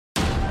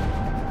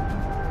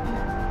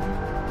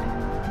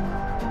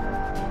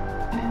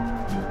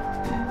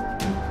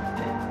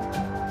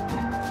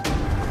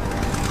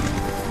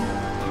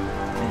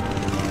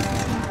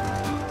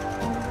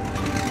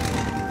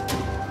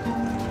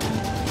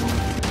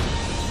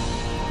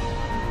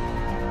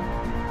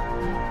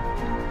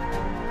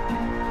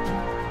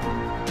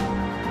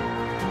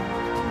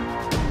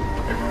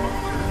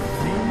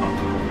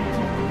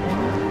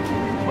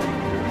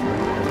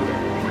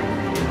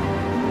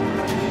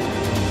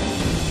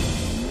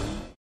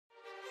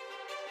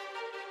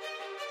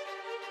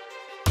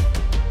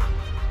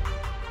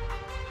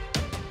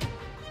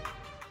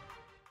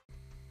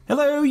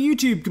Hello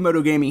YouTube,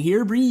 Komodo Gaming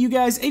here, bringing you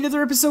guys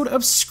another episode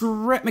of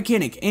Scrap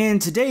Mechanic, and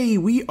today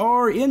we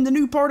are in the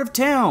new part of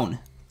town.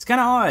 It's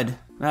kind of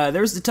odd.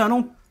 There's the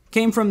tunnel,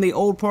 came from the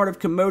old part of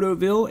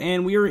Komodoville,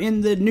 and we are in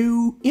the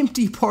new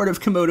empty part of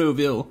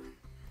Komodoville.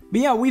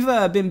 But yeah, we've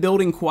been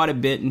building quite a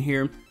bit in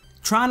here,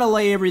 trying to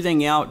lay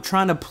everything out,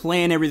 trying to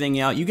plan everything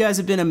out. You guys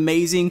have been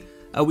amazing.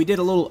 We did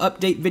a little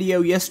update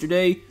video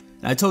yesterday.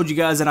 I told you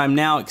guys that I'm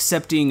now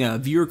accepting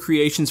viewer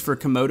creations for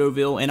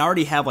Komodoville, and I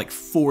already have like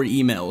 4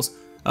 emails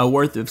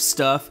worth of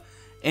stuff,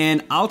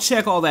 and I'll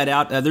check all that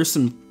out. There's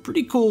some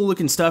pretty cool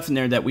looking stuff in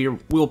there that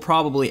we'll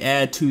probably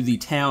add to the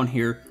town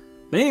here.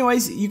 But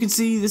anyways, you can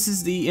see this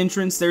is the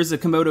entrance. There's the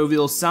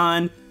Komodoville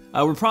sign.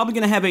 We're probably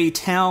going to have a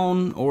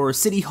town or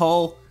city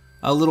hall,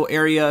 a little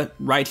area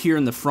right here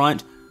in the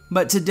front.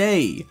 But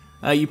today,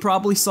 you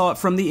probably saw it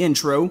from the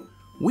intro,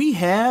 we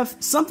have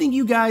something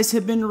you guys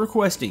have been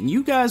requesting.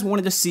 You guys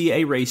wanted to see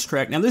a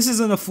racetrack. Now this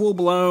isn't a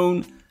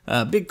full-blown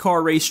big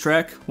car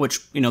racetrack,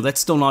 which, you know,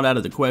 that's still not out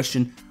of the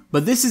question.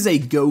 But this is a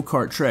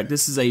go-kart track.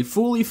 This is a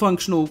fully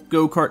functional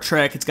go-kart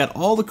track. It's got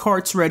all the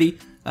carts ready.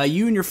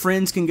 You and your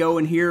friends can go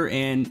in here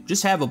and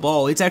just have a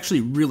ball. It's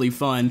actually really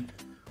fun.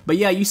 But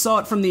yeah, you saw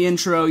it from the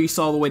intro. You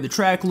saw the way the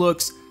track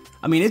looks.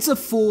 I mean, it's a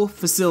full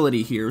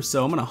facility here.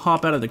 So I'm going to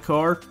hop out of the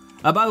car.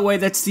 By the way,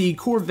 that's the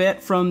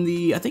Corvette from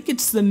the, I think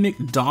it's the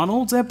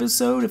McDonald's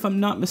episode, if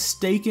I'm not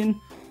mistaken.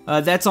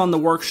 That's on the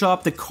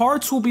workshop. The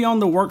carts will be on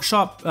the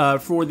workshop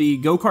for the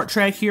go-kart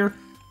track here,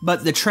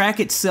 but the track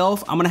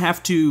itself, I'm going to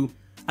have to,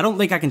 I don't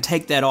think I can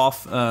take that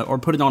off or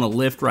put it on a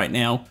lift right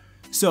now.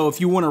 So if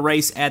you want to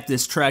race at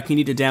this track, you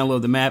need to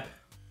download the map.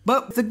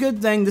 But the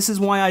good thing, this is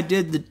why I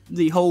did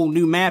the whole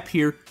new map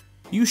here,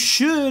 you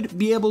should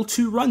be able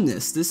to run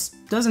this. This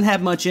doesn't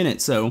have much in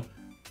it, so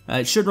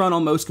it should run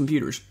on most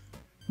computers.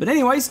 But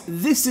anyways,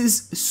 this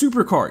is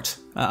Super Kart.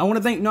 I want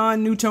to thank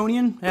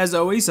Non-Newtonian, as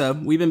always.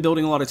 We've been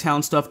building a lot of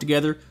town stuff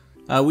together.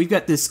 We've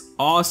got this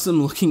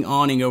awesome looking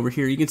awning over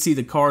here. You can see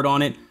the card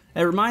on it.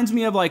 It reminds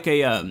me of like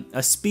a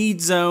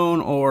speed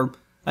zone, or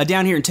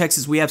down here in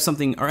Texas we have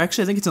something, or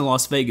actually I think it's in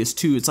Las Vegas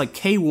too. It's like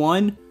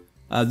K1,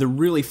 the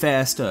really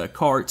fast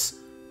karts.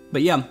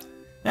 But yeah,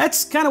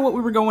 that's kind of what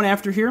we were going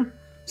after here.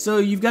 So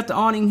you've got the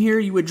awning here,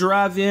 you would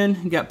drive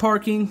in, you got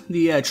parking.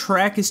 The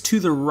track is to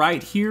the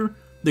right here.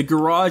 The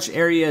garage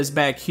area is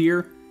back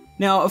here.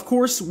 Now, of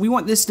course, we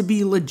want this to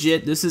be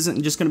legit. This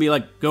isn't just going to be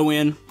like, go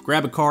in,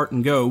 grab a cart,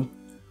 and go.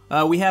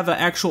 We have an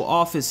actual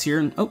office here,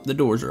 and oh, the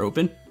doors are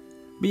open.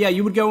 But yeah,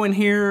 you would go in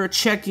here,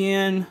 check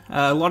in.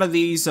 A lot of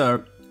these,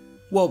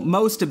 well,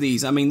 most of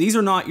these, I mean, these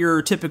are not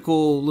your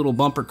typical little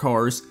bumper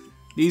cars.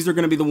 These are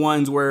going to be the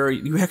ones where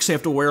you actually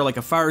have to wear like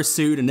a fire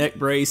suit, a neck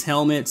brace,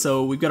 helmet.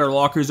 So we've got our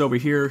lockers over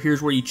here.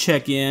 Here's where you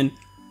check in.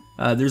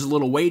 There's a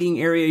little waiting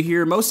area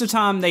here. Most of the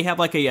time they have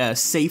like a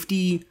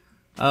safety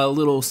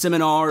little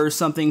seminar or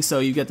something, so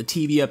you've got the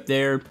TV up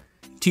there,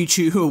 teach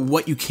you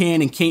what you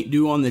can and can't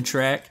do on the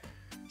track.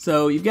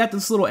 So you've got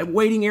this little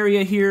waiting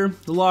area here,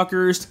 the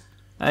lockers,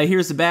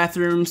 here's the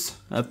bathrooms.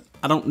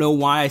 I don't know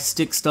why I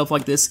stick stuff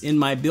like this in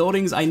my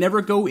buildings. I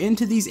never go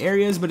into these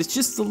areas, but it's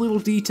just the little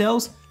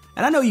details,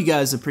 and I know you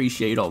guys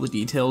appreciate all the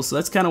details, so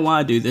that's kind of why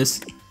I do this.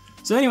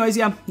 So anyways,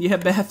 yeah, you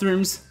have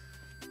bathrooms.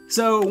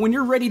 So when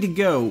you're ready to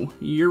go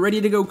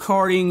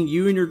karting,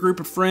 you and your group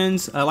of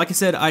friends, like I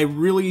said, I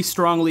really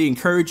strongly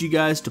encourage you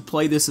guys to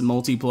play this in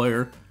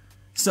multiplayer.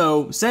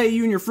 So say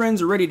you and your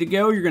friends are ready to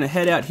go, you're going to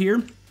head out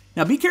here.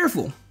 Now be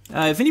careful.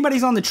 If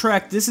anybody's on the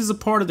track, this is a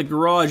part of the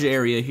garage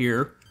area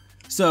here.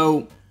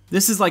 So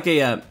this is like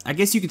a, I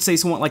guess you could say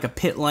somewhat like a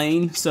pit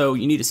lane. So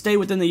you need to stay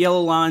within the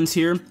yellow lines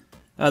here.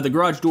 The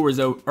garage door is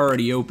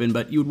already open,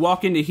 but you would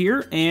walk into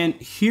here, and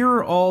here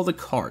are all the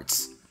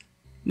carts.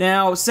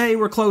 Now, say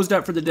we're closed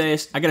up for the day.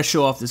 I gotta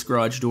show off this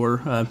garage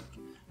door.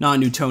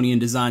 Non-Newtonian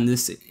designed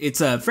this. It's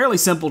a fairly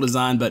simple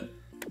design, but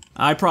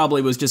I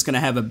probably was just gonna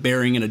have a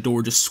bearing and a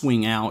door just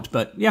swing out.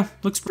 But yeah,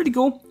 looks pretty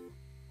cool.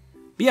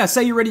 But yeah,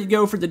 say you're ready to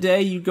go for the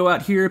day. You go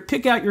out here,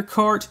 pick out your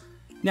cart.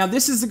 Now,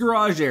 this is the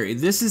garage area.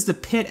 This is the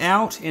pit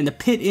out, and the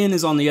pit in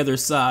is on the other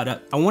side.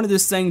 I wanted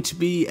this thing to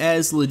be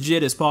as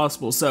legit as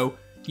possible, so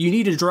you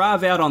need to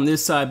drive out on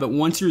this side, but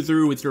once you're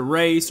through with your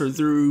race or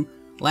through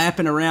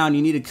lapping around,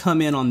 you need to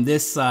come in on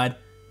this side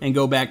and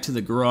go back to the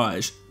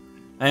garage.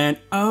 And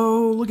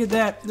oh, look at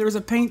that, there's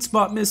a paint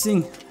spot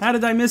missing. How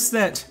did I miss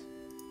that?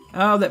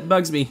 Oh, that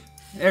bugs me.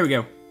 There we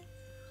go.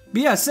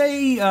 But yeah,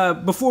 say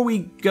before we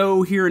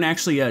go here and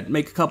actually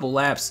make a couple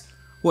laps,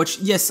 which,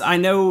 yes, I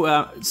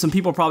know some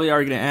people probably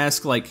are going to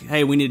ask, like,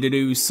 hey, we need to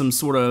do some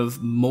sort of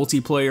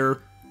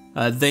multiplayer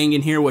thing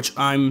in here, which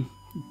I'm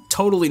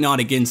totally not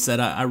against that.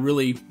 I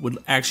really would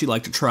actually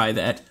like to try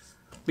that.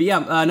 But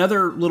yeah,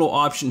 another little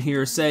option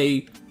here,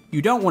 say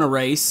you don't want to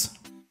race,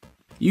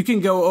 you can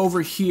go over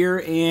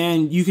here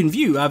and you can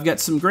view. I've got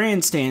some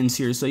grandstands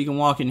here, so you can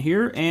walk in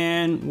here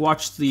and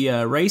watch the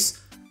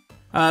race.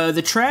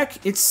 The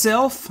track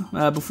itself,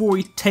 before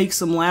we take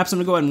some laps, I'm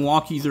going to go ahead and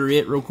walk you through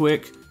it real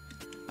quick.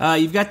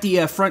 You've got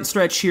the front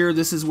stretch here.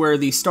 This is where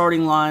the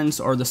starting lines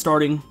or the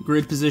starting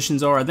grid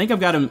positions are. I think I've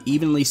got them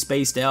evenly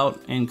spaced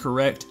out and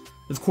correct.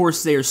 Of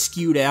course, they are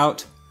skewed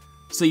out.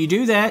 So you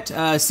do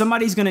that.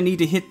 Somebody's going to need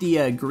to hit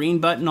the green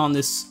button on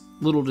this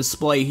little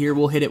display here.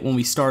 We'll hit it when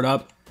we start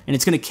up, and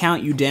it's going to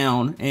count you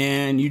down,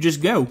 and you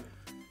just go.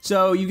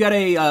 So you got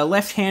a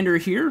left-hander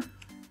here.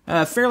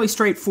 Fairly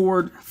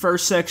straightforward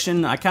first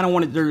section. I kind of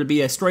wanted there to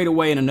be a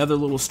straightaway and another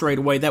little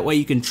straightaway. That way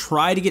you can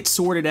try to get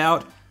sorted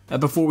out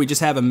before we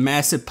just have a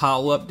massive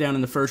pile up down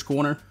in the first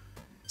corner.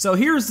 So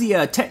here's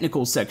the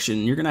technical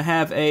section. You're going to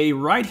have a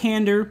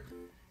right-hander.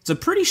 It's a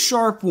pretty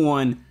sharp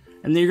one,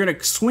 and then you're going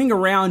to swing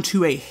around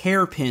to a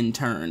hairpin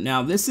turn.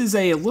 Now this is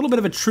a little bit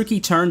of a tricky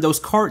turn.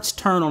 Those karts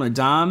turn on a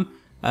dime.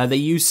 They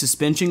use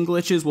suspension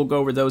glitches. We'll go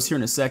over those here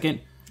in a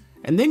second.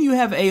 And then you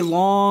have a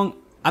long,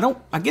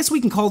 I guess we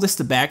can call this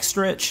the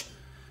backstretch.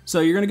 So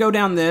you're going to go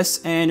down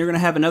this, and you're going to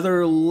have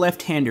another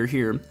left-hander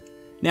here.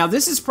 Now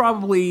this is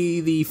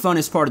probably the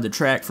funnest part of the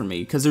track for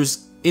me, because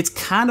it's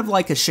kind of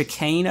like a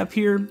chicane up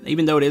here,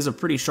 even though it is a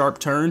pretty sharp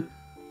turn.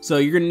 So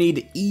you're going to need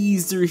to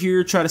ease through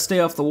here, try to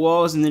stay off the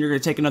walls, and then you're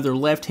going to take another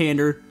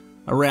left-hander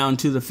around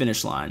to the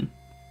finish line.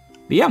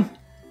 But yeah,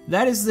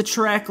 that is the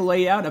track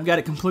layout. I've got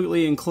it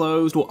completely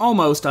enclosed. Well,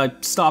 almost. I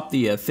stopped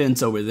the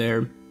fence over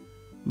there.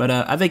 But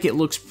I think it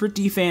looks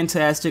pretty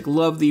fantastic.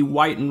 Love the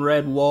white and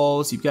red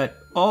walls. You've got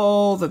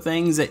all the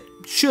things that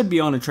should be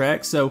on a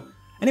track. So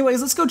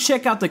anyways, let's go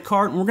check out the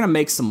kart, and we're going to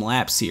make some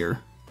laps here.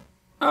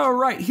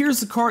 Alright, here's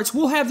the karts.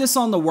 We'll have this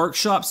on the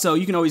workshop, so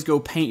you can always go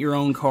paint your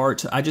own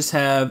kart. I just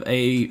have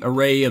a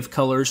array of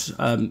colors.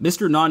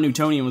 Mr.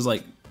 Non-Newtonian was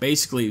like,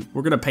 basically,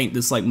 we're going to paint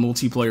this like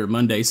multiplayer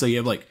Monday. So you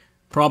have like,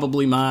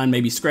 probably mine,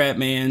 maybe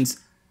Scrapman's.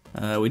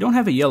 We don't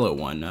have a yellow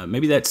one.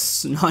 Maybe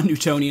that's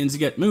Non-Newtonian's. You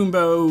got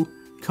Moonbow,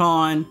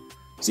 Con.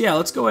 So yeah,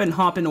 let's go ahead and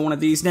hop into one of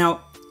these. Now,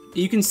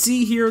 you can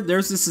see here,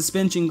 there's the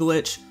suspension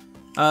glitch.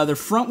 The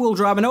front wheel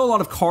drive, I know a lot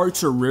of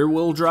karts are rear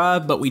wheel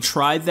drive, but we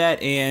tried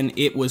that and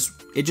it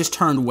just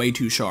turned way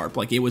too sharp.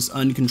 Like, it was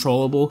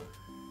uncontrollable.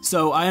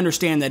 So I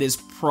understand that is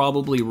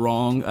probably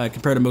wrong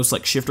compared to most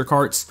like shifter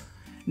karts.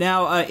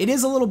 Now, it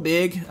is a little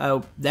big.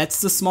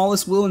 That's the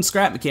smallest wheel in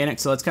Scrap Mechanic,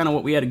 so that's kind of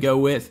what we had to go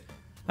with.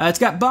 It's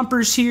got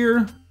bumpers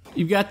here.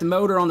 You've got the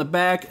motor on the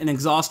back, an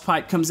exhaust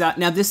pipe comes out.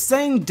 Now, this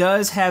thing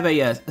does have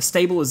a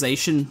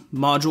stabilization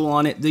module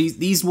on it.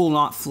 These will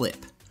not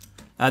flip.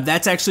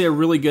 That's actually a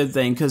really good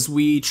thing, because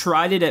we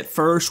tried it at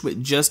first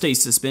with just a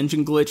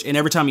suspension glitch, and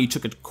every time you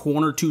took a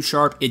corner too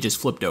sharp, it just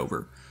flipped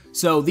over.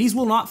 So these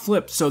will not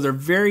flip, so they're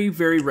very,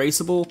 very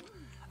raceable.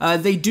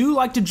 They do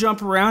like to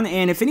jump around,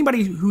 and if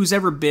anybody who's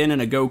ever been in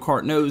a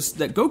go-kart knows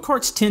that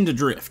go-karts tend to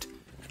drift.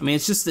 I mean,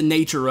 it's just the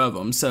nature of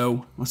them,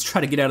 so let's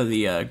try to get out of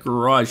the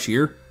garage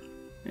here.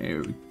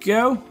 There we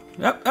go.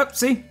 Up,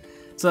 see?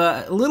 It's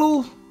a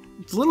little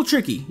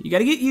tricky. You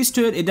gotta get used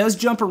to it. It does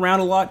jump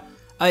around a lot.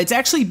 It's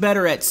actually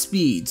better at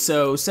speed,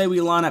 so say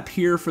we line up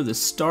here for the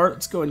start.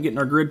 Let's go ahead and get in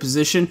our grid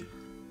position.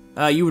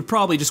 You would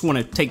probably just want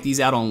to take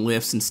these out on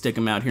lifts and stick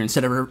them out here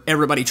instead of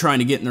everybody trying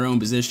to get in their own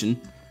position.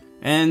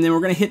 And then we're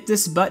going to hit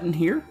this button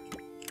here.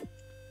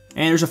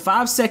 And there's a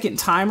 5-second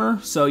timer,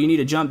 so you need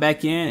to jump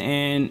back in,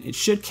 and it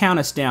should count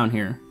us down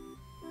here.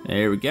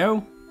 There we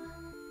go.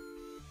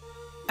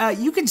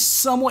 You can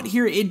somewhat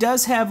hear, it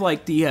does have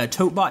like the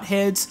tote bot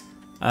heads.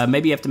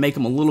 Maybe you have to make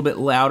them a little bit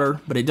louder,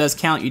 but it does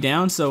count you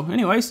down. So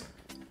anyways,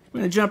 I'm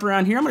going to jump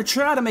around here. I'm going to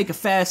try to make a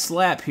fast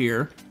lap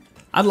here.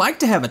 I'd like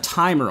to have a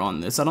timer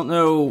on this. I don't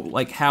know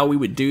like how we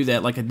would do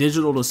that, like a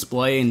digital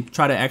display, and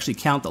try to actually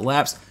count the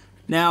laps.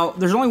 Now,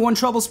 there's only one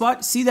trouble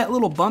spot. See that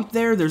little bump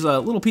there? There's a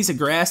little piece of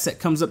grass that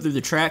comes up through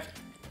the track.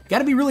 Got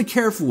to be really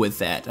careful with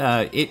that.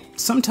 It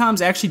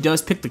sometimes actually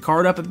does pick the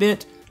kart up a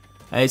bit.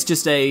 It's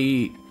just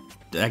I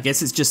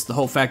guess it's just the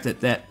whole fact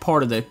that that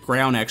part of the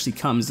ground actually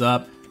comes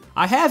up.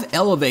 I have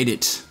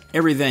elevated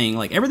everything.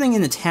 Like, everything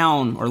in the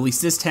town, or at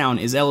least this town,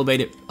 is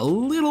elevated a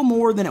little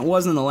more than it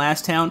was in the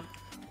last town.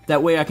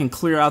 That way I can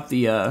clear out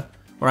the,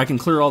 or I can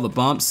clear all the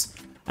bumps.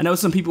 I know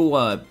some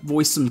people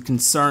voiced some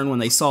concern when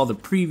they saw the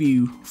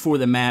preview for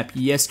the map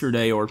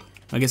yesterday, or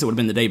I guess it would have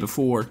been the day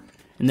before.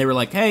 And they were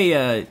like, hey,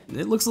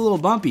 it looks a little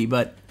bumpy,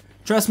 but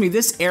trust me,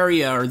 this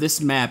area, or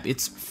this map,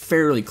 it's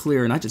fairly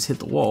clear, and I just hit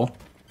the wall.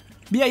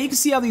 But yeah, you can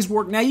see how these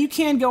work. Now, you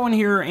can go in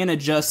here and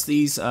adjust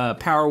these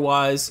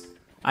power-wise.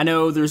 I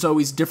know there's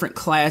always different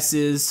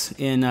classes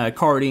in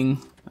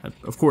karting.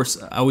 Of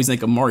course, I always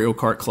think of Mario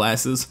Kart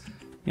classes.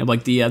 You know,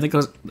 like the I think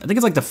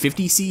it's like the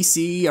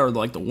 50cc or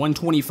like the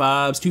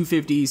 125s,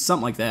 250s,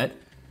 something like that.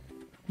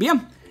 But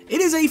yeah,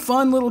 it is a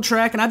fun little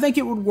track, and I think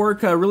it would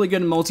work really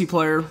good in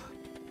multiplayer.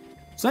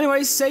 So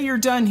anyways, say you're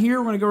done here.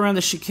 We're gonna go around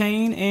the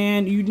chicane,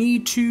 and you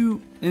need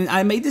to, and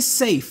I made this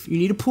safe, you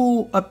need to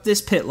pull up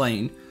this pit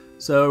lane.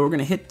 So we're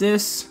gonna hit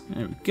this,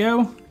 there we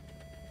go.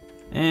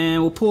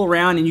 And we'll pull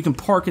around, and you can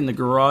park in the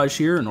garage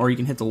here, or you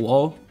can hit the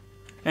wall.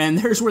 And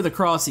there's where the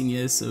crossing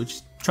is, so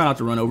just try not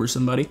to run over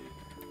somebody.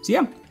 So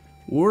yeah,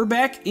 we're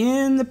back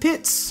in the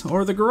pits,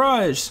 or the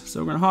garage. So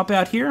we're gonna hop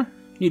out here.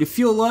 You need to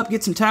fuel up,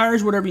 get some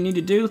tires, whatever you need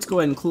to do. Let's go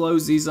ahead and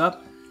close these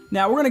up.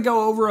 Now we're gonna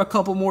go over a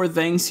couple more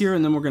things here,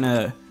 and then we're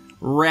gonna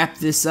wrap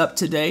this up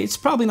today. It's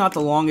probably not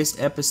the longest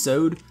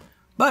episode,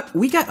 But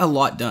we got a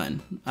lot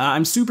done.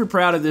 I'm super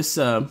proud of this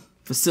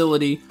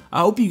facility.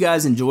 I hope you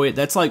guys enjoy it.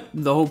 That's like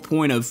the whole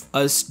point of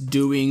us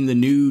doing the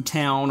new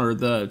town, or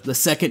the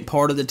second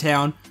part of the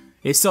town,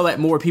 is so that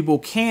more people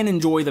can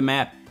enjoy the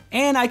map,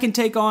 and I can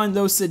take on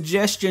those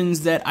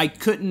suggestions that I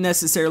couldn't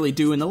necessarily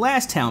do in the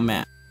last town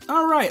map.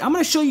 Alright, I'm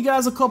going to show you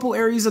guys a couple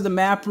areas of the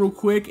map real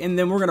quick, and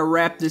then we're going to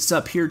wrap this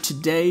up here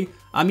today.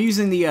 I'm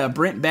using the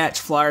Brent Batch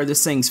flyer.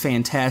 This thing's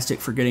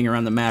fantastic for getting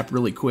around the map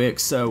really quick.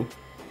 So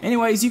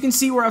anyways, you can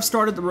see where I've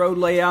started the road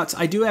layouts.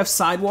 I do have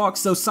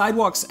sidewalks. Those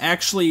sidewalks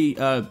actually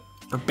are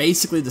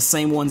basically the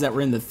same ones that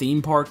were in the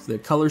theme park, the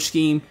color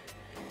scheme.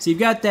 So you've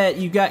got that,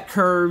 you've got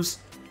curves.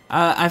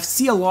 I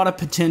see a lot of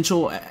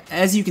potential.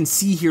 As you can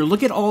see here,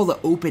 look at all the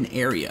open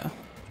area.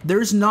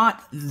 There's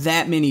not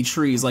that many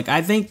trees. Like,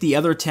 I think the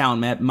other town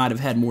map might have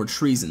had more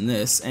trees than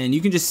this, and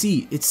you can just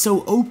see it's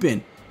so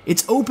open.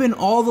 It's open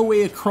all the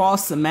way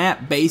across the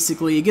map,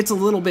 basically. It gets a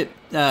little bit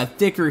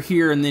thicker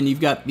here, and then you've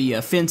got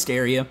the fenced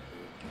area.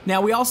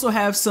 Now, we also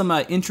have some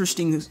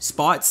interesting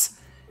spots,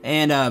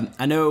 and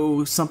I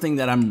know something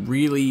that I'm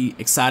really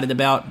excited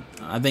about.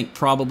 I think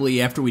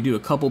probably after we do a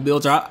couple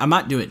builds, or I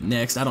might do it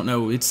next. I don't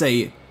know. It's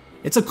a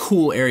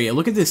cool area.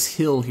 Look at this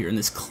hill here and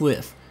this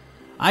cliff.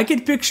 I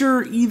could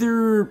picture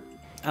either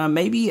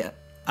maybe,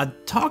 I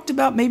talked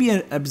about maybe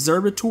an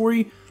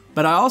observatory,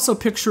 but I also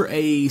picture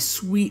a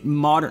sweet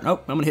modern, oh,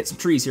 I'm going to hit some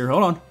trees here.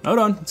 Hold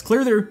on, it's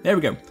clear there. There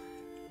we go.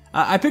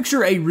 I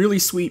picture a really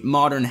sweet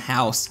modern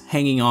house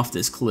hanging off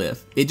this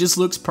cliff. It just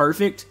looks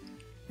perfect,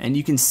 and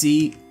you can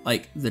see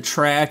like the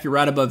track. You're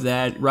right above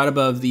that, right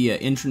above the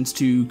entrance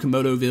to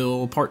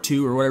Komodoville Part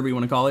 2 or whatever you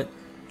want to call it.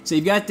 So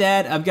you've got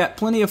that. I've got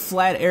plenty of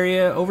flat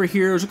area over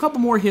here. There's a couple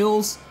more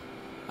hills.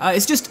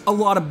 It's just a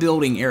lot of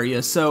building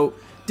area, so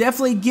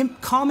definitely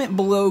comment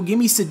below, give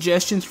me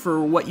suggestions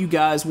for what you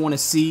guys want to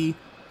see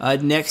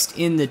next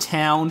in the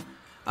town.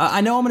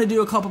 I know I'm going to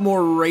do a couple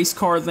more race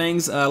car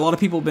things. A lot of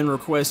people have been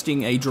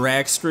requesting a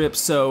drag strip,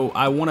 so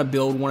I want to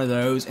build one of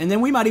those, and then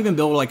we might even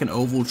build like an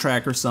oval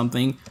track or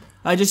something.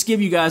 Just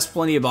give you guys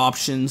plenty of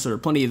options, or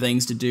plenty of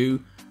things to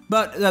do.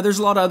 But there's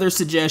a lot of other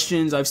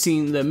suggestions. I've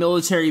seen the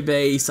military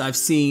base,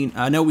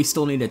 I know we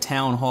still need a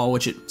town hall,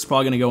 which it's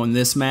probably going to go in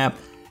this map.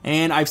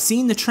 And I've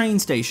seen the train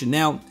station.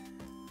 Now,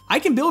 I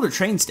can build a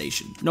train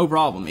station, no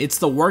problem. It's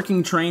the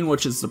working train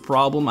which is the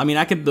problem. I mean,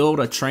 I could build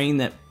a train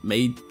that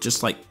may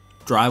just like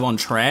drive on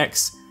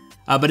tracks,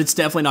 but it's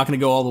definitely not going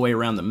to go all the way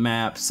around the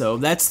map. So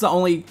that's the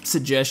only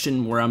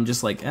suggestion where I'm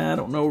just like, I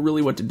don't know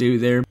really what to do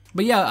there.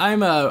 But yeah,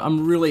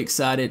 I'm really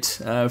excited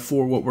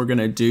for what we're going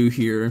to do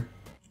here.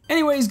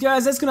 Anyways,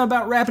 guys, that's going to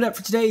about wrap it up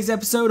for today's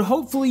episode.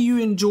 Hopefully you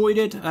enjoyed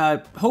it.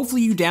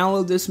 Hopefully you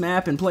download this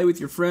map and play with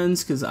your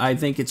friends, because I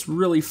think it's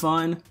really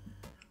fun.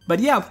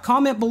 But yeah,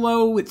 comment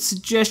below with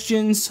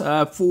suggestions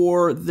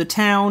for the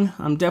town.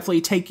 I'm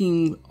definitely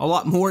taking a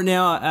lot more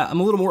now. I'm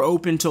a little more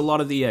open to a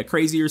lot of the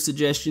crazier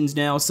suggestions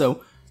now.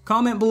 So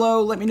comment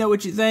below. Let me know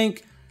what you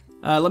think.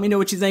 Let me know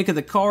what you think of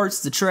the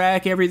carts, the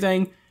track,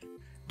 everything.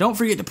 Don't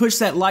forget to push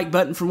that like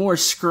button for more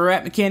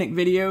Scrap Mechanic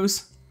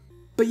videos.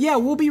 But yeah,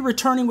 we'll be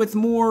returning with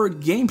more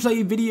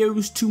gameplay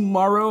videos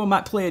tomorrow. I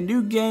might play a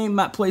new game,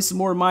 might play some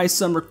more My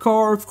Summer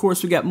Car. Of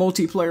course, we got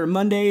multiplayer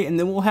Monday, and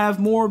then we'll have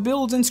more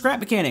builds in Scrap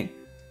Mechanic.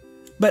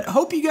 But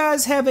hope you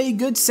guys have a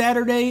good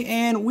Saturday,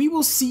 and we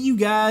will see you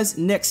guys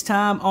next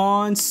time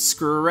on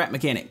Scrap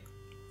Mechanic.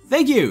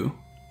 Thank you!